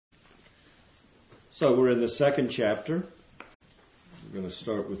So we're in the second chapter. We're going to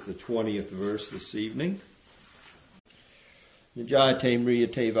start with the 20th verse this evening. Nijayate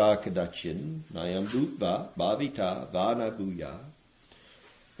mriyate va kadachin, nayam bhutva bhavita vana bhuya,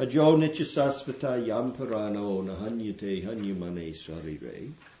 ajo nityasasvata yam parano nahanyate hanyamane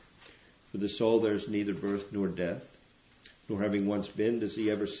sarire. For the soul there is neither birth nor death, nor having once been does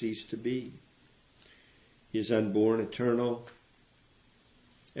he ever cease to be. He is unborn, eternal,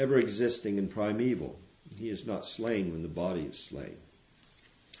 ever existing and primeval. He is not slain when the body is slain.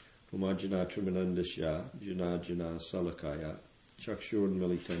 Umajana Trimanandasya Jana Jana Salakaya Chakshur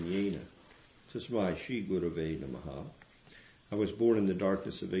Militanyena Tasmai Shri Gurave Namaha. I was born in the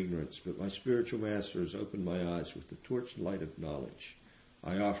darkness of ignorance, but my spiritual master has opened my eyes with the torch and light of knowledge.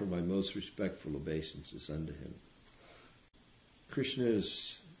 I offer my most respectful obeisances unto him. Krishna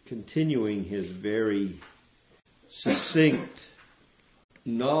is continuing his very succinct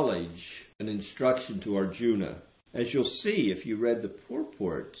knowledge and instruction to Arjuna. As you'll see if you read the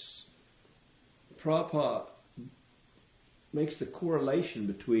purports, Prabhupada makes the correlation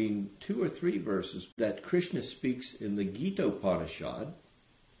between 2 or 3 verses that Krishna speaks in the Gita Upanishad,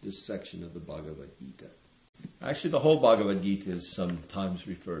 this section of the Bhagavad Gita. Actually, the whole Bhagavad Gita is sometimes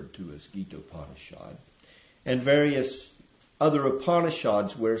referred to as Gita Upanishad, and various other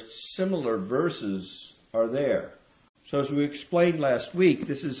Upanishads where similar verses are there. So as we explained last week,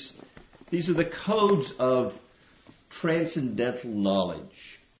 these are the codes of transcendental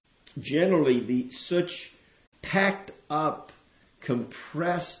knowledge. Generally, such packed up,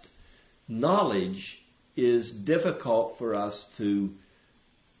 compressed knowledge is difficult for us to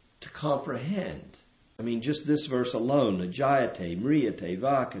comprehend. I mean, just this verse alone, Najayate, Mriyate,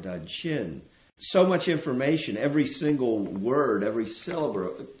 Vakadanchin. So much information, every single word, every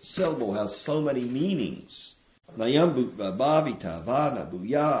syllable has so many meanings. Nayambhutva bhavita vana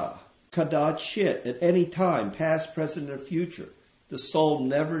bhuya. Kadachit, at any time, past, present, or future. The soul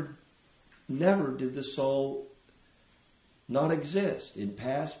never did the soul not exist in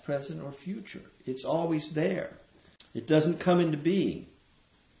past, present, or future. It's always there. It doesn't come into being.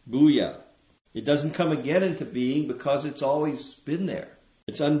 Bhuya. It doesn't come again into being because it's always been there.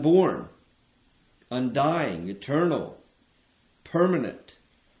 It's unborn, undying, eternal, permanent.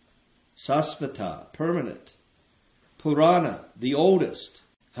 Sasvata, permanent. Purana, the oldest.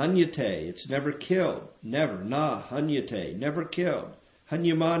 Hanyate, it's never killed. Never. Na, hanyate, never killed.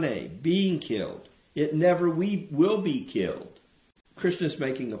 Hanyamane, being killed. It never will be killed. Krishna's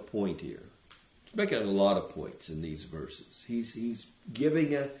making a point here. He's making a lot of points in these verses. He's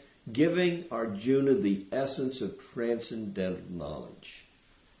giving Arjuna the essence of transcendental knowledge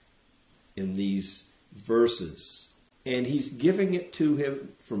in these verses. And he's giving it to him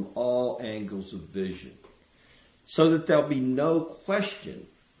from all angles of vision, so that there'll be no question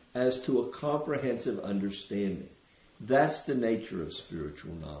as to a comprehensive understanding. That's the nature of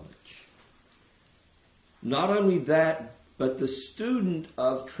spiritual knowledge. Not only that, but the student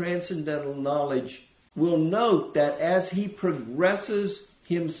of transcendental knowledge will note that as he progresses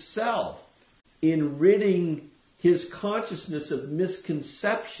himself in ridding his consciousness of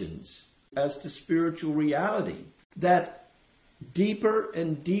misconceptions as to spiritual reality, that deeper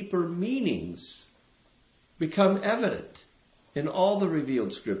and deeper meanings become evident in all the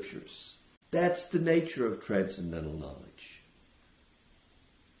revealed scriptures. That's the nature of transcendental knowledge.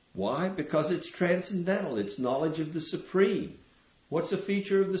 Why? Because it's transcendental. It's knowledge of the Supreme. What's a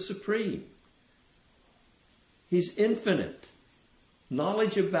feature of the Supreme? He's infinite.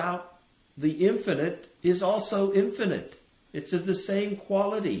 Knowledge about the infinite is also infinite. It's of the same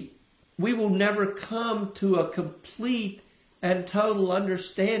quality. We will never come to a complete and total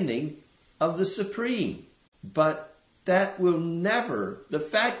understanding of the Supreme. But the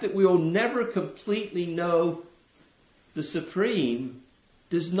fact that we will never completely know the Supreme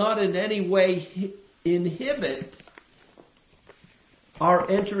does not in any way inhibit our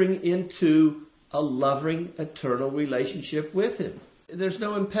entering into a loving, eternal relationship with Him. There's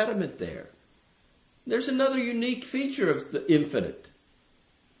no impediment there. There's another unique feature of the infinite.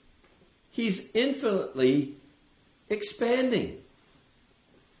 He's infinitely expanding.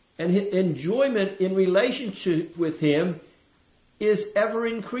 And enjoyment in relationship with Him is ever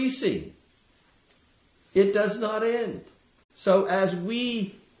increasing. It does not end. So as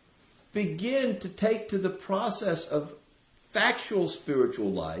we begin to take to the process of factual spiritual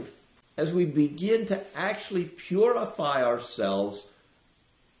life, as we begin to actually purify ourselves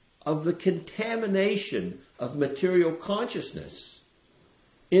of the contamination of material consciousness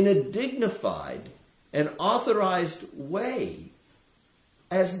in a dignified and authorized way,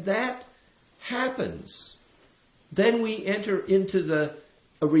 as that happens, then we enter into the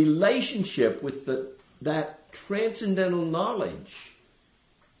a relationship with that transcendental knowledge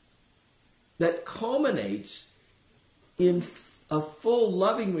that culminates in a full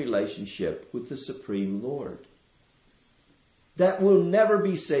loving relationship with the Supreme Lord that will never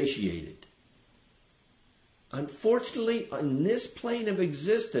be satiated. Unfortunately, on this plane of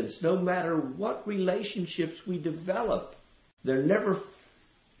existence, no matter what relationships we develop, they're never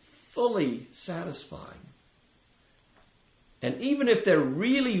fully satisfying. And even if they're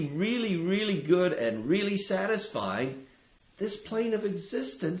really, really, really good and really satisfying, this plane of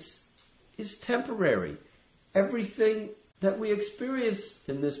existence is temporary. Everything that we experience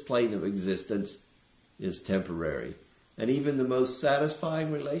in this plane of existence is temporary. And even the most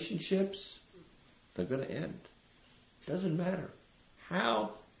satisfying relationships, they're going to end. It doesn't matter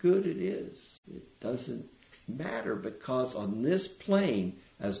how good it is. It doesn't matter, because on this plane,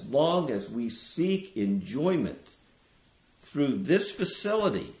 as long as we seek enjoyment through this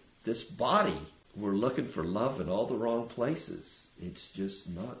facility, this body, we're looking for love in all the wrong places. It's just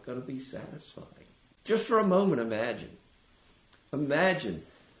not going to be satisfying. Just for a moment, imagine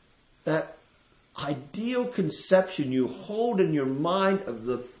that ideal conception you hold in your mind of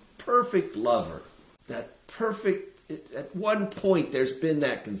the perfect lover. That perfect, at one point there's been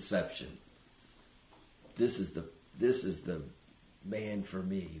that conception. This is the man for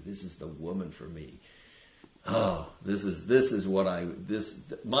me. This is the woman for me. Oh, this is what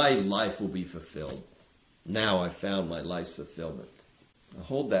my life will be fulfilled. Now I found my life's fulfillment. Now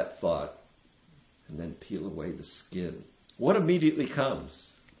hold that thought and then peel away the skin. What immediately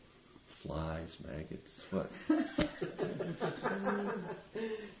comes? Flies, maggots, what?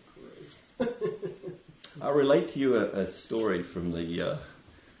 I'll relate to you a story from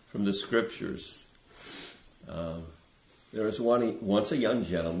the scriptures. There was once a young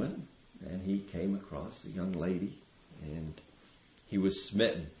gentleman, and he came across a young lady, and he was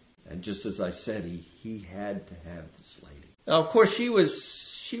smitten. And just as I said, he had to have this lady. Now, of course, she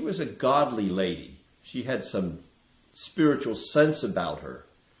was a godly lady. She had some spiritual sense about her.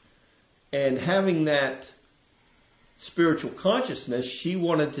 And having that spiritual consciousness, she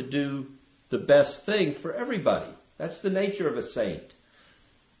wanted to do the best thing for everybody. That's the nature of a saint,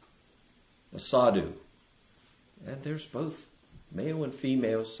 a sadhu. And there's both male and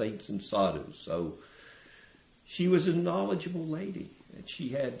female saints and sadhus. So she was a knowledgeable lady, and she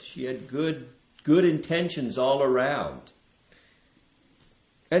had good intentions all around.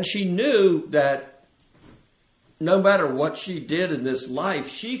 And she knew that no matter what she did in this life,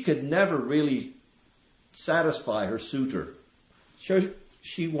 she could never really satisfy her suitor. So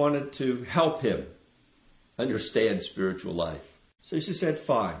she wanted to help him understand spiritual life. So she said,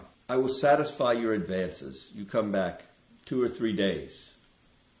 fine, I will satisfy your advances. You come back 2 or 3 days.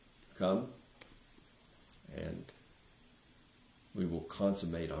 Come, and we will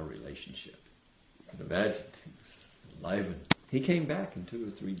consummate our relationship. You can imagine, he was enlivened. He came back in 2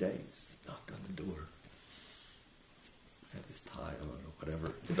 or 3 days. Knocked on the door. Had his tie on or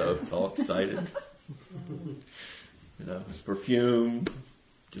whatever. All excited. His perfume,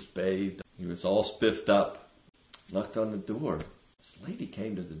 just bathed. He was all spiffed up. Knocked on the door. This lady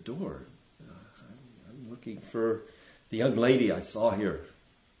came to the door. I'm looking for the young lady I saw here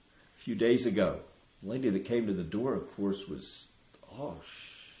a few days ago. The lady that came to the door, of course, was all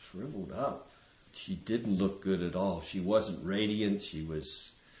shriveled up. She didn't look good at all. She wasn't radiant. She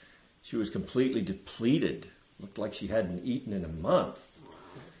was completely depleted. Looked like she hadn't eaten in a month.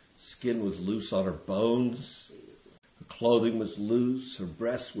 Skin was loose on her bones. Her clothing was loose. Her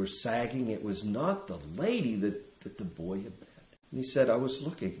breasts were sagging. It was not the lady that the boy had met. And he said, I was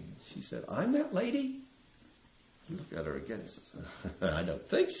looking. She said, I'm that lady? He looked at her again and says, I don't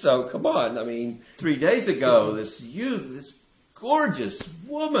think so. Come on. 3 days ago, this gorgeous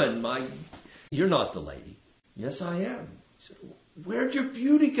woman, you're not the lady. Yes, I am. He said, where'd your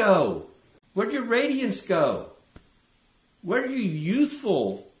beauty go? Where'd your radiance go? Where'd your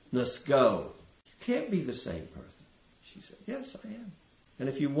youthfulness go? You can't be the same person. She said, yes, I am. And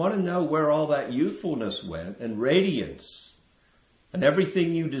if you want to know where all that youthfulness went and radiance and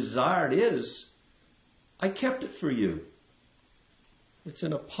everything you desired is, I kept it for you. It's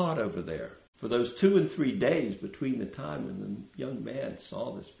in a pot over there. For those 2 and 3 days between the time when the young man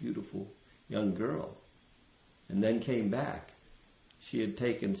saw this beautiful young girl and then came back, she had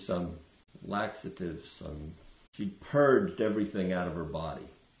taken some laxatives, she'd purged everything out of her body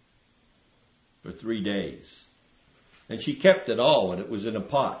for 3 days. And she kept it all, and it was in a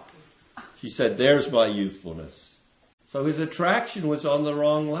pot. She said, there's my youthfulness. So his attraction was on the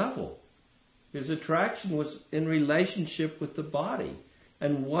wrong level. His attraction was in relationship with the body.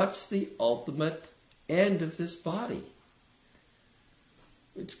 And what's the ultimate end of this body?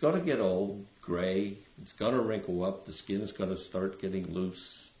 it's going to get old, gray. It's going to wrinkle up. The skin's going to start getting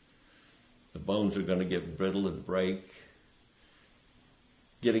loose. The bones are going to get brittle and break.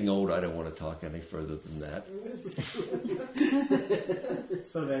 Getting old, I don't want to talk any further than that.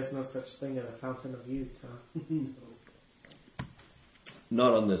 So there's no such thing as a fountain of youth, huh?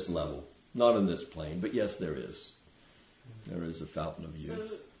 Not on this level. Not on this plane. But yes, there is. There is a fountain of youth.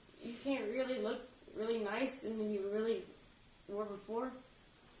 So you can't really look really nice than you really were before?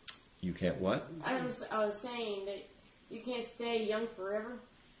 You can't what? I was saying that you can't stay young forever.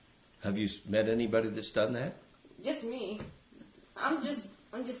 Have you met anybody that's done that? Just me. I'm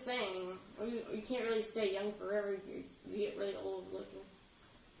just saying, you can't really stay young forever. You get really old looking.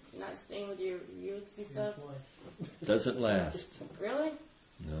 You're not staying with your youth and stuff. Doesn't last. Really?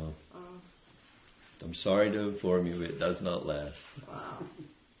 No. I'm sorry to inform you, it does not last. Wow.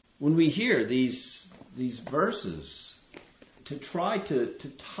 When we hear these verses, to try to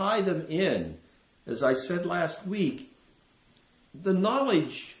tie them in, as I said last week, the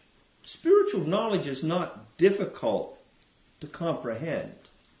knowledge, spiritual knowledge is not difficult to comprehend.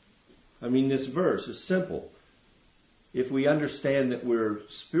 I mean, this verse is simple. If we understand that we're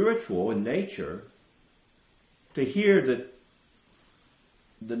spiritual in nature, to hear that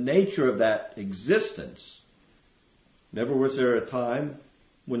the nature of that existence, never was there a time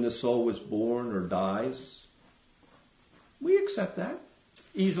when the soul was born or dies. We accept that.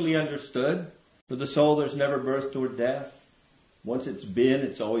 Easily understood. For the soul, there's never birth nor death. Once it's been,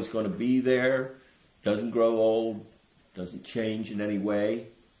 it's always going to be there. Doesn't grow old. Doesn't change in any way.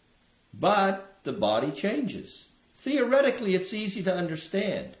 But the body changes. Theoretically, it's easy to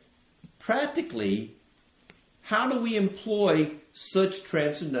understand. Practically, how do we employ such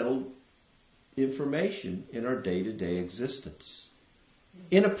transcendental information in our day-to-day existence?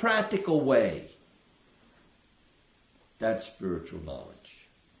 In a practical way. That's spiritual knowledge.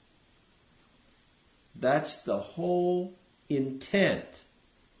 That's the whole intent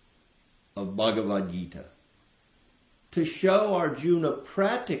of Bhagavad Gita. To show Arjuna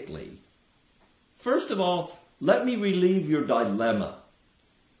practically, first of all, let me relieve your dilemma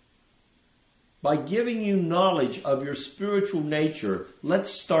by giving you knowledge of your spiritual nature.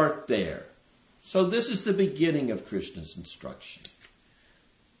 Let's start there. So this is the beginning of Krishna's instruction.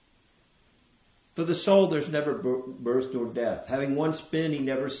 For the soul, there's never birth nor death. Having once been, he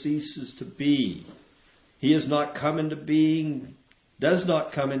never ceases to be. He has not come into being, does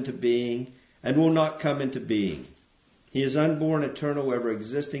not come into being, and will not come into being. He is unborn, eternal, ever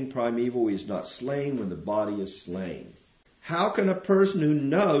existing, primeval. He is not slain when the body is slain. How can a person who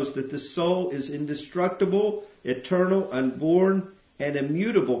knows that the soul is indestructible, eternal, unborn, and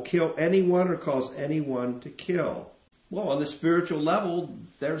immutable kill anyone or cause anyone to kill? Well, on the spiritual level,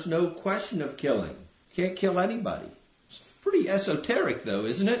 there's no question of killing. Can't kill anybody. It's pretty esoteric, though,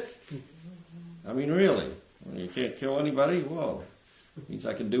 isn't it? I mean, really. You can't kill anybody? Whoa. Means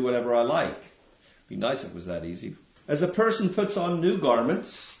I can do whatever I like. Be nice if it was that easy. As a person puts on new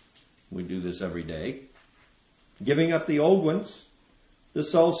garments, we do this every day, giving up the old ones, the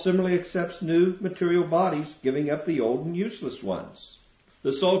soul similarly accepts new material bodies, giving up the old and useless ones.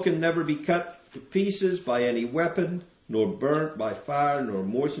 The soul can never be cut to pieces by any weapon, nor burnt by fire, nor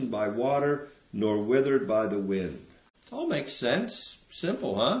moistened by water, nor withered by the wind. It all makes sense.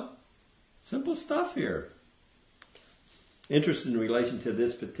 Simple, huh? Simple stuff here. Interested in relation to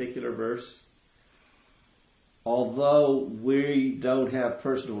this particular verse, although we don't have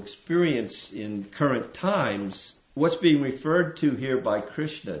personal experience in current times, what's being referred to here by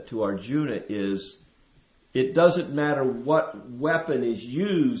Krishna to Arjuna is, it doesn't matter what weapon is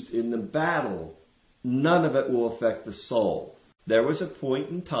used in the battle, none of it will affect the soul. There was a point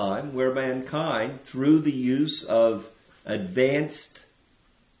in time where mankind, through the use of advanced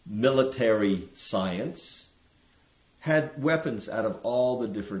military science, had weapons out of all the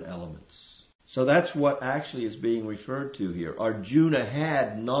different elements. So that's what actually is being referred to here. Arjuna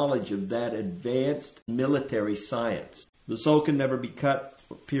had knowledge of that advanced military science. The soul can never be cut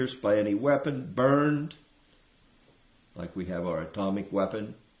or pierced by any weapon, burned, like we have our atomic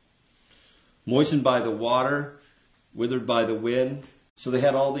weapon, moistened by the water, withered by the wind. So they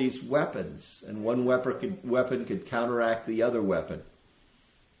had all these weapons, and one weapon could counteract the other weapon.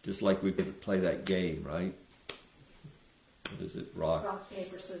 Just like we could play that game, right? What is it? Rock,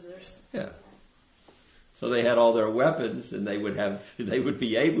 paper, scissors. Yeah. So they had all their weapons, and they would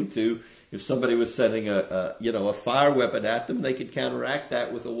be able to, if somebody was sending a fire weapon at them, they could counteract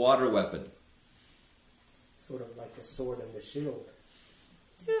that with a water weapon. Sort of like the sword and the shield.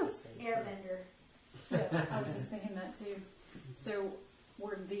 Yeah. Airbender. Yeah, I was just thinking that too. So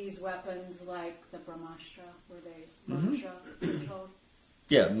were these weapons like the Brahmastra? Were they Brahmastra controlled?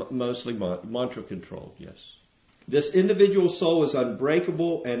 Yeah, mostly mantra controlled, yes. This individual soul is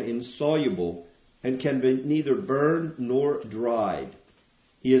unbreakable and insoluble and can be neither burned nor dried.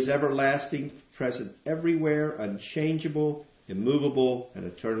 He is everlasting, present everywhere, unchangeable, immovable, and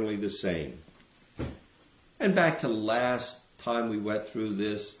eternally the same. And back to last time we went through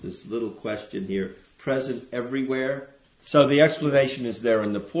this little question here, present everywhere. So the explanation is there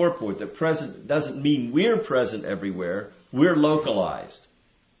in the purport that present doesn't mean we're present everywhere, we're localized.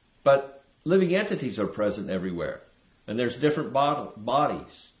 But living entities are present everywhere. And there's different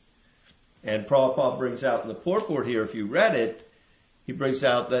bodies. And Prabhupada brings out in the purport here, if you read it, he brings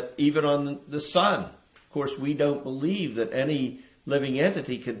out that even on the sun, of course we don't believe that any living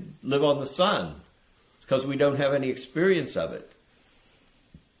entity could live on the sun because we don't have any experience of it.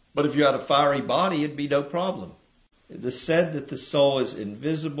 But if you had a fiery body, it'd be no problem. It is said that the soul is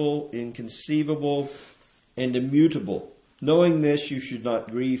invisible, inconceivable, and immutable. Knowing this, you should not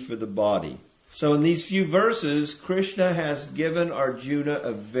grieve for the body. So in these few verses, Krishna has given Arjuna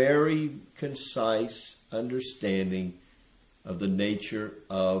a very concise understanding of the nature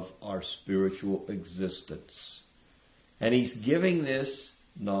of our spiritual existence. And he's giving this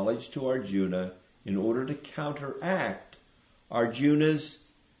knowledge to Arjuna in order to counteract Arjuna's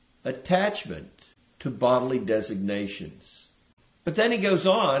attachment to bodily designations. But then he goes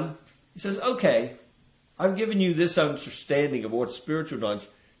on, he says, okay, I've given you this understanding of what's spiritual knowledge.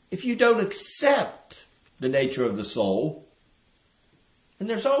 If you don't accept the nature of the soul, and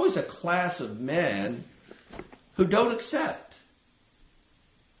there's always a class of men who don't accept.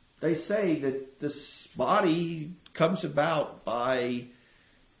 They say that this body comes about by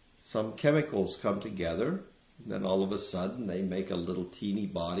some chemicals come together, and then all of a sudden they make a little teeny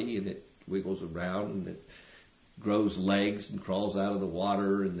body and it wiggles around and it grows legs and crawls out of the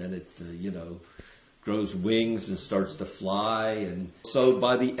water, and then it, grows wings and starts to fly. And so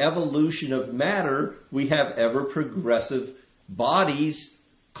by the evolution of matter, we have ever progressive bodies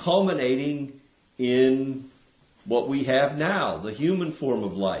culminating in what we have now, the human form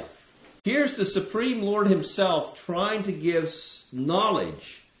of life. Here's the Supreme Lord himself trying to give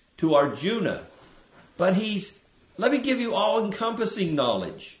knowledge to Arjuna. But let me give you all-encompassing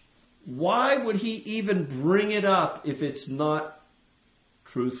knowledge. Why would he even bring it up if it's not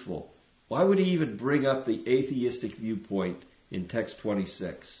truthful? Why would he even bring up the atheistic viewpoint in text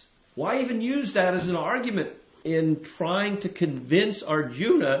 26? Why even use that as an argument in trying to convince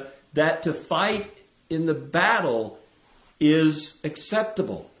Arjuna that to fight in the battle is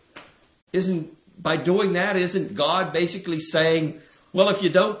acceptable? By doing that, isn't God basically saying, well, if you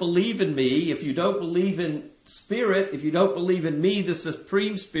don't believe in me, if you don't believe in Spirit, if you don't believe in me, the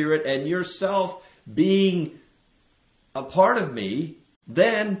Supreme Spirit, and yourself being a part of me,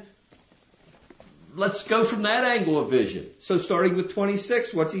 then let's go from that angle of vision. So starting with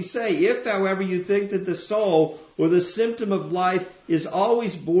 26, what's he say? If, however, you think that the soul or the symptom of life is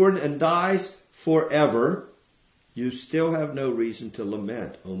always born and dies forever, you still have no reason to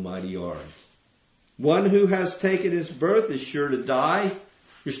lament, O mighty arms. One who has taken his birth is sure to die.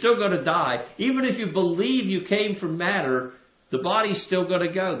 You're still going to die. Even if you believe you came from matter, the body's still going to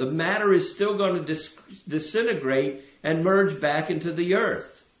go. The matter is still going to disintegrate and merge back into the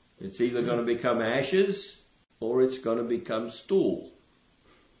earth. It's either going to become ashes or it's going to become stool.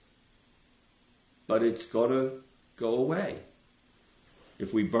 But it's going to go away.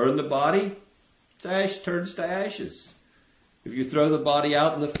 If we burn the body, ash turns to ashes. If you throw the body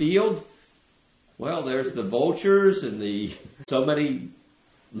out in the field, well, there's the vultures and so many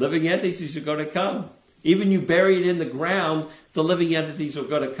living entities are going to come. Even you bury it in the ground, the living entities are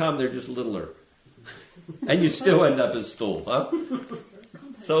going to come. They're just littler. And you still end up as stool, huh?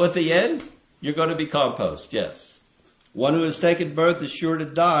 So at the end, you're going to be compost, yes. One who has taken birth is sure to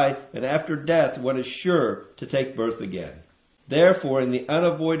die, and after death, one is sure to take birth again. Therefore, in the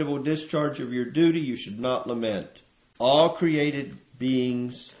unavoidable discharge of your duty, you should not lament. All created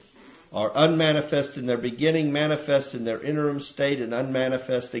beings are unmanifest in their beginning, manifest in their interim state, and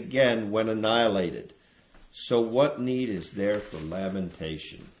unmanifest again when annihilated. So what need is there for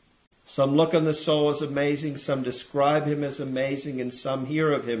lamentation? Some look on the soul as amazing, some describe him as amazing, and some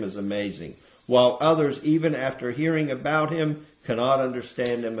hear of him as amazing, while others, even after hearing about him, cannot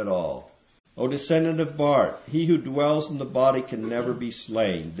understand him at all. O descendant of Bharat, he who dwells in the body can never be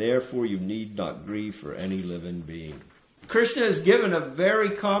slain. Therefore you need not grieve for any living being. Krishna has given a very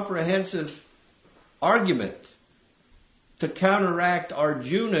comprehensive argument to counteract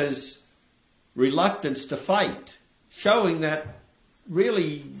Arjuna's reluctance to fight, showing that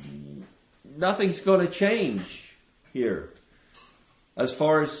really nothing's going to change here as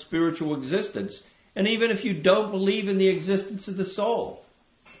far as spiritual existence. And even if you don't believe in the existence of the soul,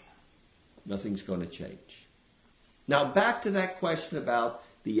 Nothing's going to change. Now, back to that question about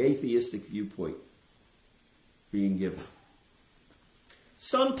the atheistic viewpoint being given.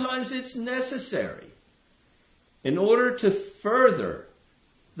 Sometimes it's necessary in order to further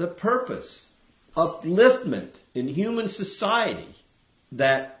the purpose, upliftment in human society,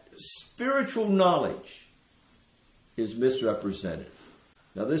 that spiritual knowledge is misrepresented.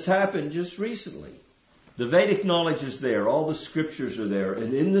 Now, this happened just recently. The Vedic knowledge is there. All the scriptures are there.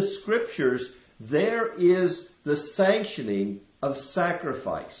 And in the scriptures, there is the sanctioning of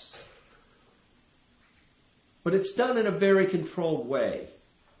sacrifice. But it's done in a very controlled way.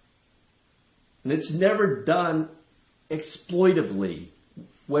 And it's never done exploitively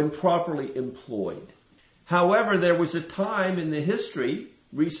when properly employed. However, there was a time in the history,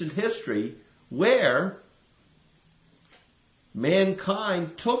 recent history, where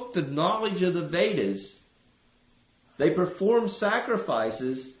mankind took the knowledge of the Vedas. They performed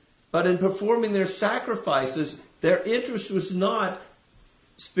sacrifices, but in performing their sacrifices, their interest was not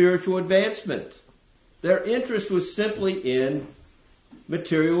spiritual advancement. Their interest was simply in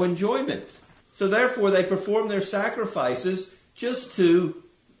material enjoyment. So therefore, they performed their sacrifices just to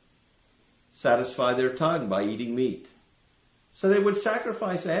satisfy their tongue by eating meat. So they would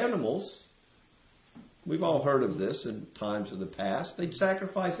sacrifice animals. We've all heard of this in times of the past. They'd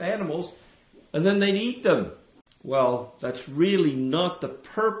sacrifice animals and then they'd eat them. Well, that's really not the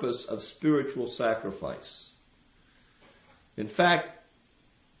purpose of spiritual sacrifice. In fact,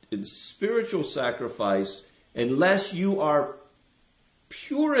 in spiritual sacrifice, unless you are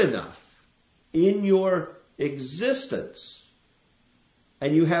pure enough in your existence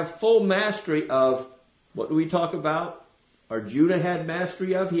and you have full mastery of, what do we talk about? Arjuna had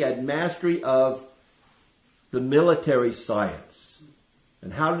mastery of? He had mastery of the military science.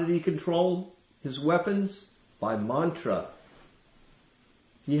 And how did he control his weapons? By mantra.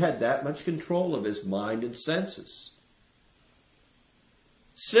 He had that much control of his mind and senses.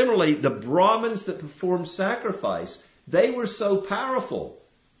 Similarly, the Brahmins that performed sacrifice, they were so powerful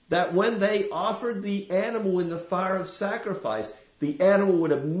that when they offered the animal in the fire of sacrifice, the animal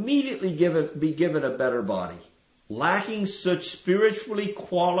would immediately be given a better body. Lacking such spiritually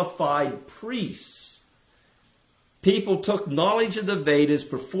qualified priests, people took knowledge of the Vedas,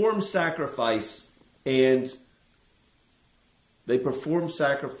 performed sacrifice, and they performed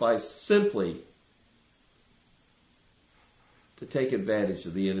sacrifice simply to take advantage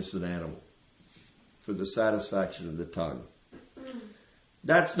of the innocent animal for the satisfaction of the tongue.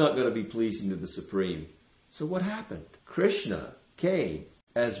 That's not going to be pleasing to the Supreme. So what happened? Krishna came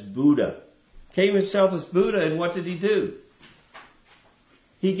as Buddha. Came himself as Buddha, and what did he do?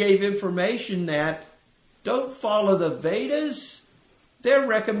 He gave information that don't follow the Vedas. They're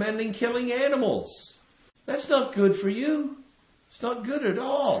recommending killing animals. That's not good for you. It's not good at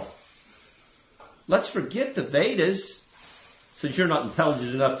all. Let's forget the Vedas. Since you're not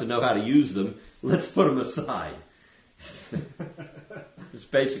intelligent enough to know how to use them, let's put them aside. That's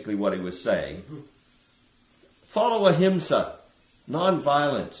basically what he was saying. Follow ahimsa,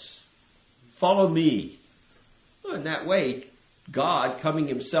 non-violence. Follow me. Well, in that way, God, coming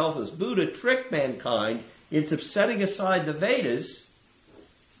himself as Buddha, tricked mankind into setting aside the Vedas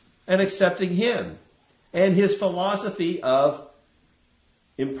and accepting him and his philosophy of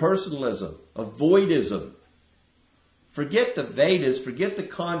impersonalism, of voidism. Forget the Vedas, forget the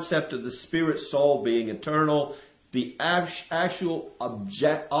concept of the spirit soul being eternal. The actual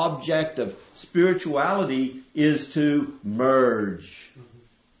object of spirituality is to merge.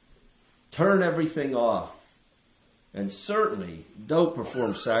 Turn everything off. And certainly don't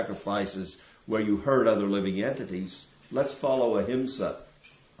perform sacrifices where you hurt other living entities. Let's follow ahimsa.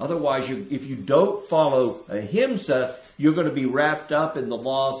 Otherwise, if you don't follow ahimsa, you're going to be wrapped up in the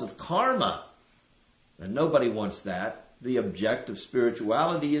laws of karma. And nobody wants that. The object of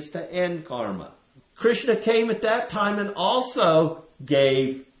spirituality is to end karma. Krishna came at that time and also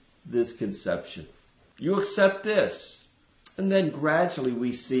gave this conception. You accept this. And then gradually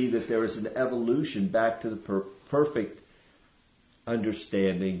we see that there is an evolution back to the perfect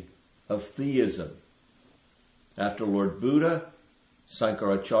understanding of theism. After Lord Buddha,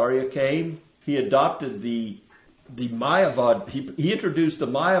 Sankaracharya came. He adopted the Mayavad. He introduced the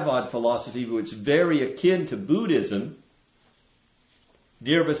Mayavad philosophy, which is very akin to Buddhism.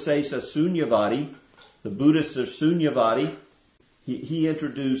 Nirvisesa Sunyavadi. The Buddhists are Sunyavadi. He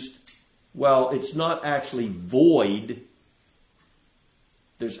introduced, well, it's not actually void.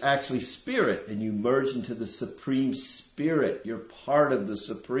 There's actually spirit, and you merge into the Supreme Spirit. You're part of the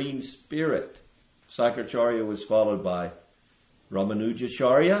Supreme Spirit. Sankaracharya was followed by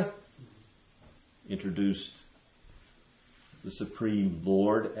Ramanujacharya, introduced the Supreme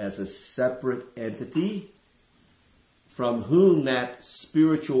Lord as a separate entity from whom that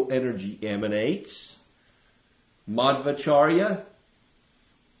spiritual energy emanates. Madhvacharya,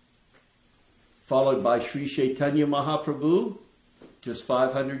 followed by Sri Chaitanya Mahaprabhu, just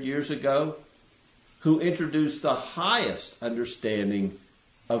 500 years ago, who introduced the highest understanding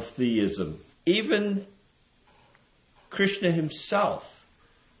of theism. Even Krishna himself,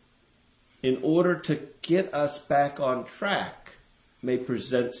 in order to get us back on track, may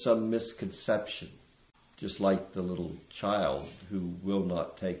present some misconception, just like the little child who will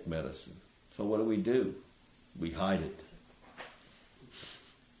not take medicine. So what do? We hide it.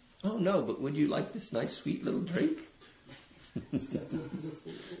 Oh no, but would you like this nice sweet little drink? It's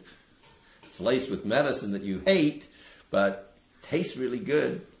laced with medicine that you hate, but tastes really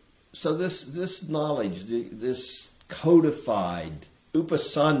good. So this knowledge, this codified,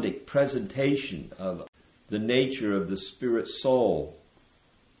 upasandic presentation of the nature of the spirit soul,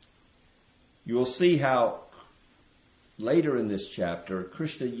 you will see how later in this chapter,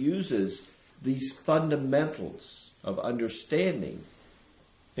 Krishna uses these fundamentals of understanding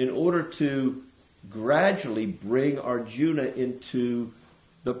in order to gradually bring Arjuna into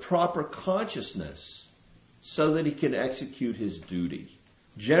the proper consciousness so that he can execute his duty.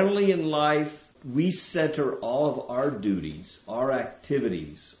 Generally in life, we center all of our duties, our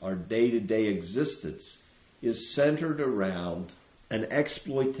activities, our day-to-day existence is centered around an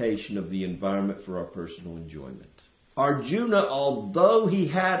exploitation of the environment for our personal enjoyment. Arjuna, although he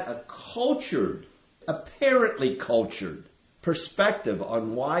had a apparently cultured perspective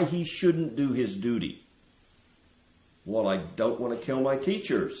on why he shouldn't do his duty. Well, I don't want to kill my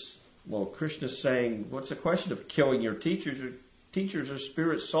teachers. Well, Krishna's saying, what's the question of killing your teachers? Your teachers are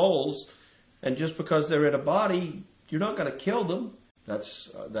spirit souls, and just because they're in a body, you're not going to kill them. That's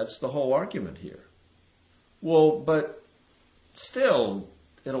the whole argument here. Well, but still,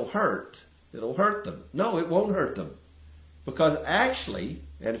 it'll hurt. It'll hurt them. No, it won't hurt them. Because actually,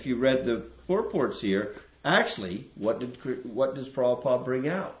 and if you read the purports here, actually, what does Prabhupada bring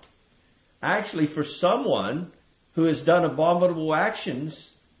out? Actually, for someone who has done abominable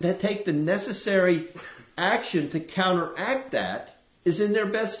actions that take the necessary action to counteract that is in their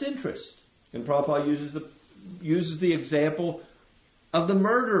best interest. And Prabhupada uses the example of the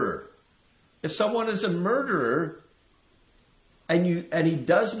murderer. If someone is a murderer and he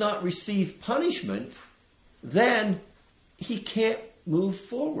does not receive punishment, then he can't move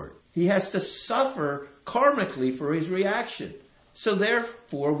forward. He has to suffer karmically for his reaction. So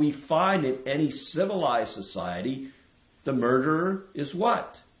therefore, we find in any civilized society, the murderer is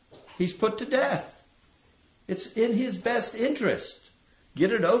what? He's put to death. It's in his best interest.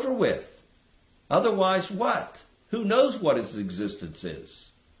 Get it over with. Otherwise, what? Who knows what his existence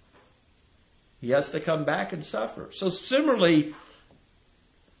is? He has to come back and suffer. So similarly,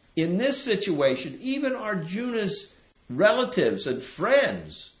 in this situation, even Arjuna's relatives and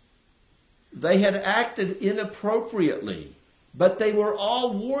friends, they had acted inappropriately, but they were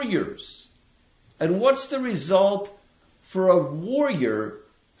all warriors. And what's the result for a warrior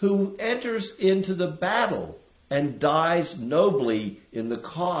who enters into the battle and dies nobly in the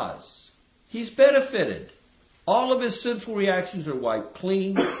cause? He's benefited. All of his sinful reactions are wiped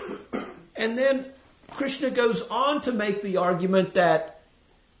clean. And then Krishna goes on to make the argument that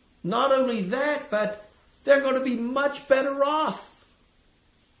not only that, but they're going to be much better off.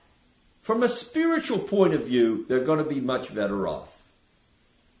 From a spiritual point of view, they're going to be much better off.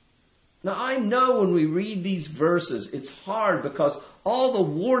 Now, I know when we read these verses, it's hard because all the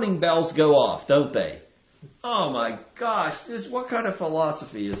warning bells go off, don't they? Oh my gosh, what kind of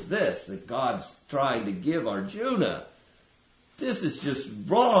philosophy is this that God's trying to give Arjuna? This is just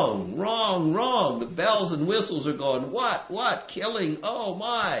wrong, wrong, wrong. The bells and whistles are going, what, killing, oh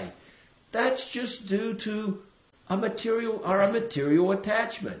my. That's just due to a material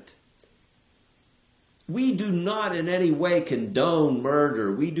attachment. We do not in any way condone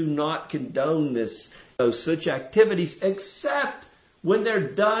murder. We do not condone such activities except when they're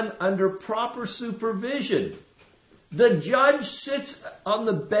done under proper supervision. The judge sits on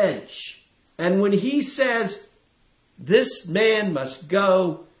the bench, and when he says, this man must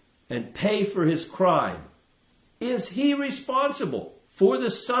go and pay for his crime, is he responsible for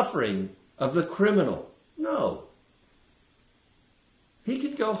the suffering of the criminal? No. He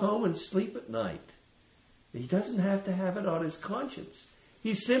can go home and sleep at night. He doesn't have to have it on his conscience.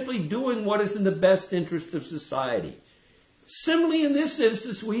 He's simply doing what is in the best interest of society. Similarly, in this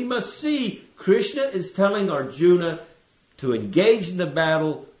instance, we must see Krishna is telling Arjuna to engage in the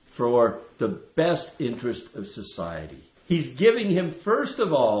battle for the best interest of society. He's giving him, first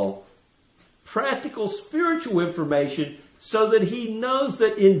of all, practical spiritual information so that he knows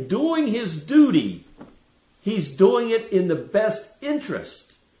that in doing his duty, he's doing it in the best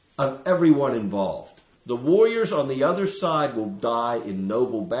interest of everyone involved. The warriors on the other side will die in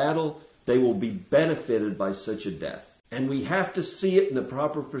noble battle. They will be benefited by such a death. And we have to see it in the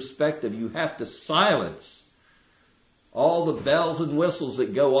proper perspective. You have to silence all the bells and whistles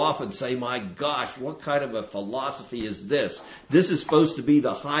that go off and say, my gosh, what kind of a philosophy is this? This is supposed to be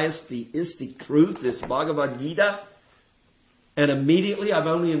the highest theistic truth, this Bhagavad Gita. And immediately, I'm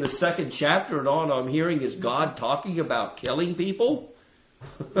only in the second chapter, and all I'm hearing is God talking about killing people.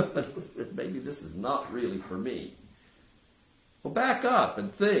 Maybe this is not really for me. Well, back up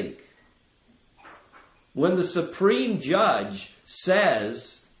and think. When the supreme judge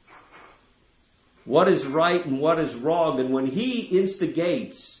says what is right and what is wrong, and when he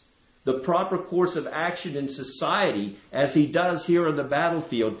instigates the proper course of action in society, as he does here on the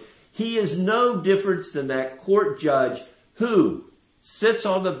battlefield, he is no different than that court judge who sits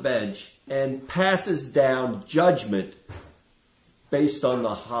on the bench and passes down judgment based on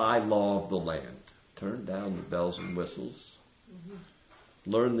the high law of the land. Turn down the bells and whistles.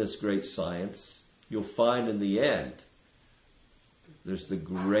 Learn this great science. You'll find in the end, there's the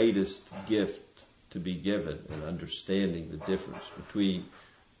greatest gift to be given in understanding the difference between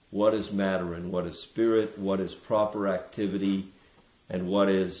what is matter and what is spirit, what is proper activity, and what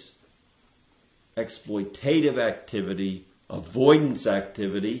is exploitative activity, avoidance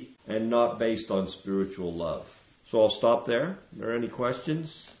activity, and not based on spiritual love. So I'll stop there. Are there any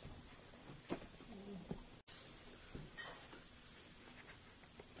questions?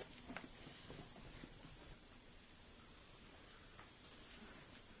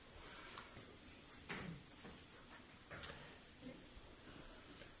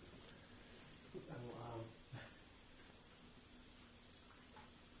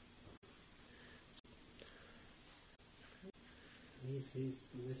 He's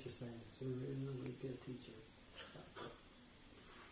what you're saying. He's a really good teacher.